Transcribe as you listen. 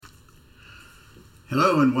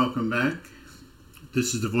Hello and welcome back.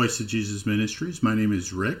 This is the Voice of Jesus Ministries. My name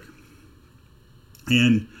is Rick,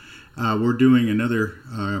 and we're doing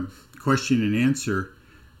another question and answer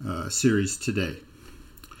series today.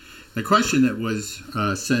 The question that was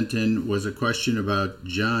sent in was a question about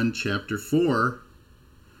John chapter 4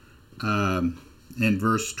 and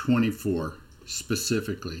verse 24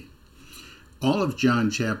 specifically. All of John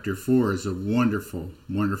chapter 4 is a wonderful,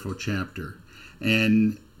 wonderful chapter,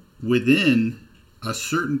 and within a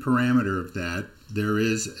certain parameter of that, there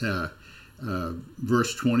is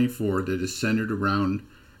verse 24 that is centered around,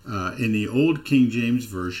 in the old King James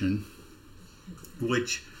Version,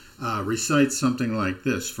 which recites something like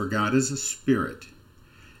this: "For God is a spirit,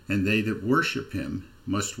 and they that worship him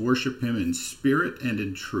must worship him in spirit and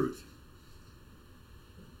in truth."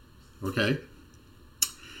 Okay?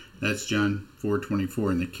 That's John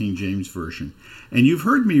 4:24 in the King James Version. And you've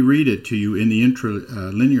heard me read it to you in the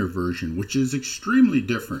intralinear version, which is extremely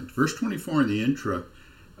different. Verse 24 in the intra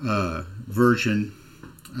version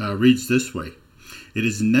reads this way: "It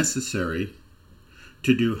is necessary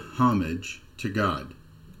to do homage to God,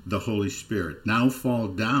 the Holy Spirit. Now fall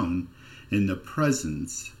down in the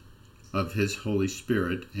presence of his Holy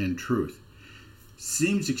Spirit and truth."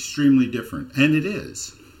 Seems extremely different, and it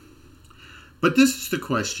is. But this is the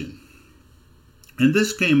question, and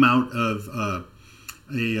this came out of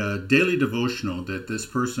a daily devotional that this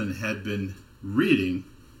person had been reading,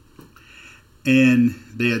 and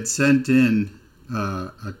they had sent in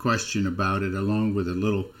a question about it along with a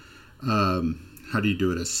little,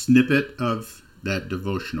 a snippet of that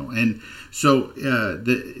devotional. And so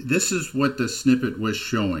this is what the snippet was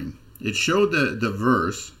showing. It showed the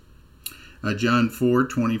verse, John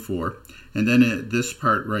 4:24. And then this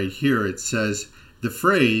part right here, it says, the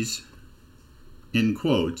phrase, in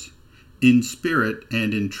quotes, "in spirit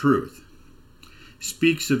and in truth,"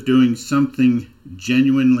 speaks of doing something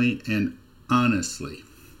genuinely and honestly.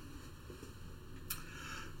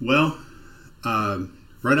 Well,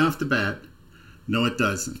 right off the bat, no, it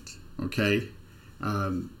doesn't. Okay?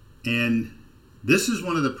 And this is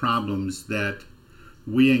one of the problems that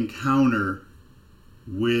we encounter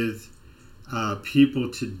with people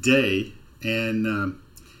today, and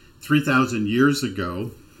 3,000 years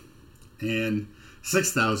ago and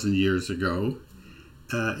 6,000 years ago,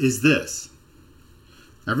 is this.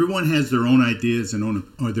 Everyone has their own ideas and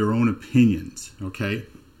their own opinions, okay?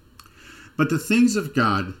 But the things of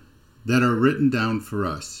God that are written down for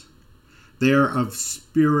us, they are of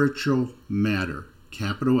spiritual matter,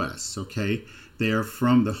 capital S, okay? They are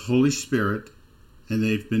from the Holy Spirit, and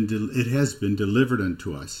it has been delivered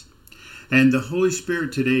unto us. And the Holy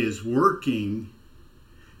Spirit today is working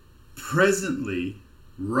presently,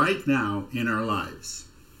 right now, in our lives.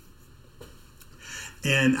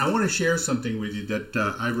 And I want to share something with you that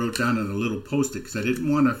I wrote down on a little post-it because I didn't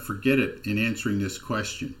want to forget it in answering this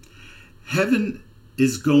question. Heaven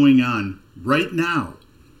is going on right now.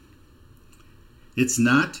 It's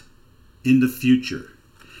not in the future.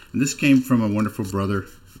 And this came from a wonderful brother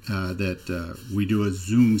that we do a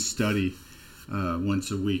Zoom study once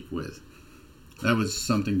a week with. That was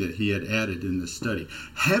something that he had added in the study.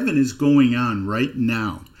 Heaven is going on right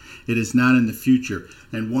now. It is not in the future.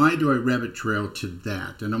 And why do I rabbit trail to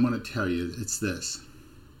that? And I'm going to tell you, it's this.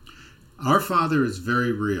 Our Father is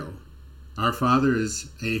very real. Our Father is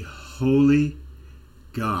a holy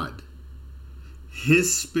God.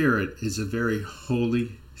 His Spirit is a very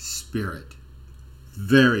holy Spirit.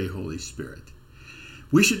 Very Holy Spirit.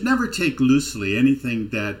 We should never take loosely anything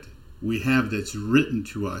that we have that's written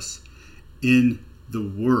to us in the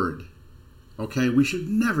Word. Okay? We should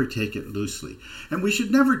never take it loosely. And we should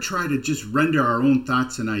never try to just render our own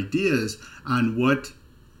thoughts and ideas on what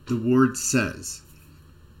the Word says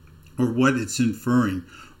or what it's inferring.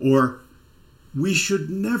 Or we should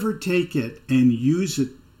never take it and use it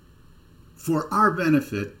for our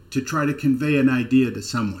benefit to try to convey an idea to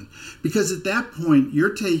someone. Because at that point,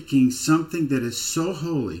 you're taking something that is so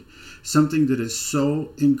holy, something that is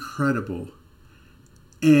so incredible,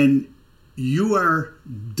 and you are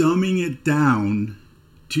dumbing it down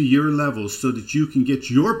to your level so that you can get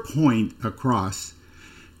your point across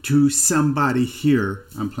to somebody here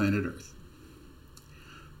on planet Earth.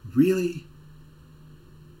 Really?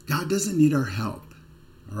 God doesn't need our help,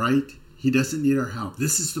 all right? He doesn't need our help.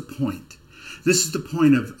 This is the point. This is the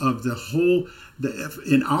point of the whole,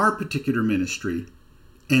 in our particular ministry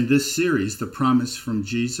and this series, The Promise from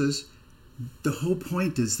Jesus. The whole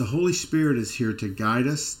point is the Holy Spirit is here to guide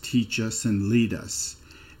us, teach us, and lead us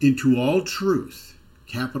into all truth,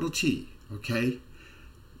 capital T, okay?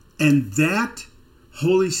 And that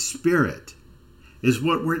Holy Spirit is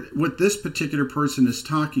what this particular person is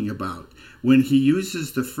talking about. When he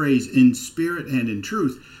uses the phrase in spirit and in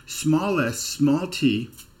truth, small s, small t,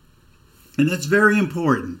 and that's very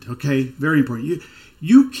important, okay? Very important.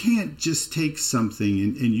 You can't just take something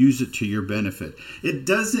and use it to your benefit. It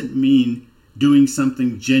doesn't mean doing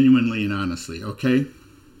something genuinely and honestly, okay?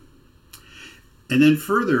 And then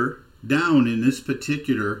further down in this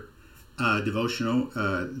particular devotional,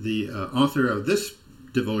 the author of this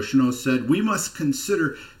devotional said, we must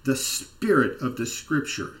consider the spirit of the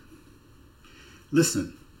Scripture.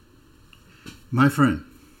 Listen, my friend,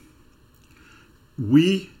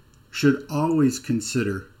 we should always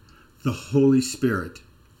consider the Holy Spirit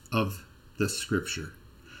of the Scripture,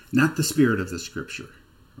 not the spirit of the Scripture,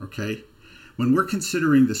 okay? When we're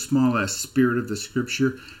considering the small s, spirit of the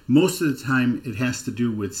Scripture, most of the time it has to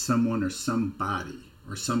do with someone or somebody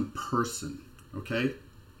or some person, okay?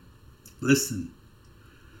 Listen,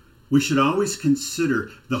 we should always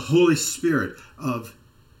consider the Holy Spirit of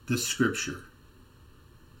the Scripture.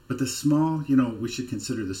 But the small, we should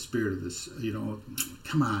consider the spirit of this,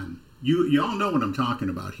 come on. You all know what I'm talking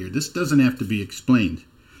about here. This doesn't have to be explained.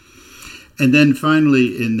 And then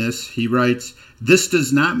finally in this, he writes, this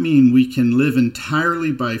does not mean we can live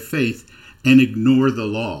entirely by faith and ignore the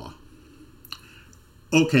law.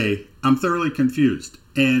 Okay, I'm thoroughly confused.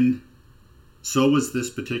 And so was this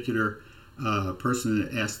particular person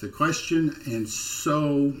that asked the question. And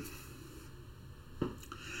so,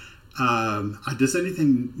 does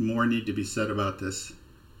anything more need to be said about this?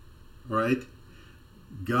 All right?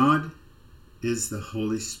 God is the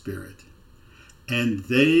Holy Spirit, and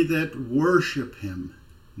they that worship him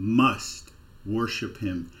must worship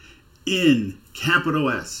him in capital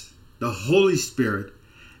S, the Holy Spirit,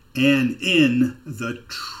 and in the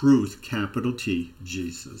truth, capital T,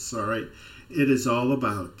 Jesus. All right? It is all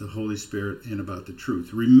about the Holy Spirit and about the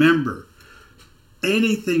truth. Remember,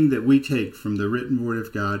 anything that we take from the written word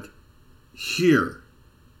of God here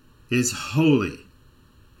is holy.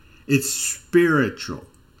 It's spiritual.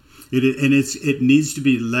 It needs to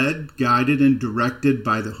be led, guided, and directed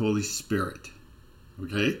by the Holy Spirit.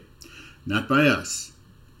 Okay? Not by us.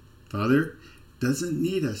 Father doesn't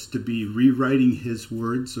need us to be rewriting his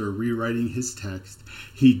words or rewriting his text.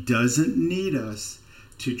 He doesn't need us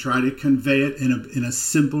to try to convey it in a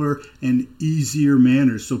simpler and easier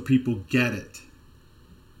manner so people get it.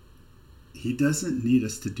 He doesn't need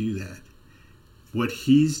us to do that. What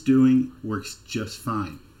he's doing works just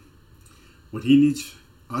fine. What he needs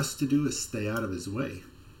us to do is stay out of his way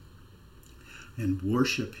and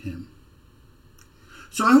worship him.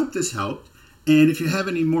 So I hope this helped. And if you have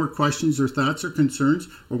any more questions or thoughts or concerns,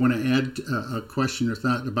 or want to add a question or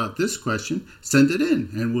thought about this question, send it in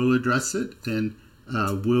and we'll address it, and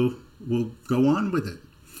we'll go on with it.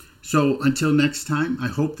 So until next time, I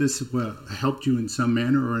hope this helped you in some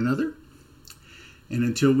manner or another. And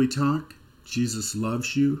until we talk, Jesus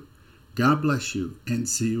loves you. God bless you, and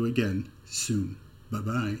see you again soon.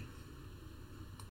 Bye-bye.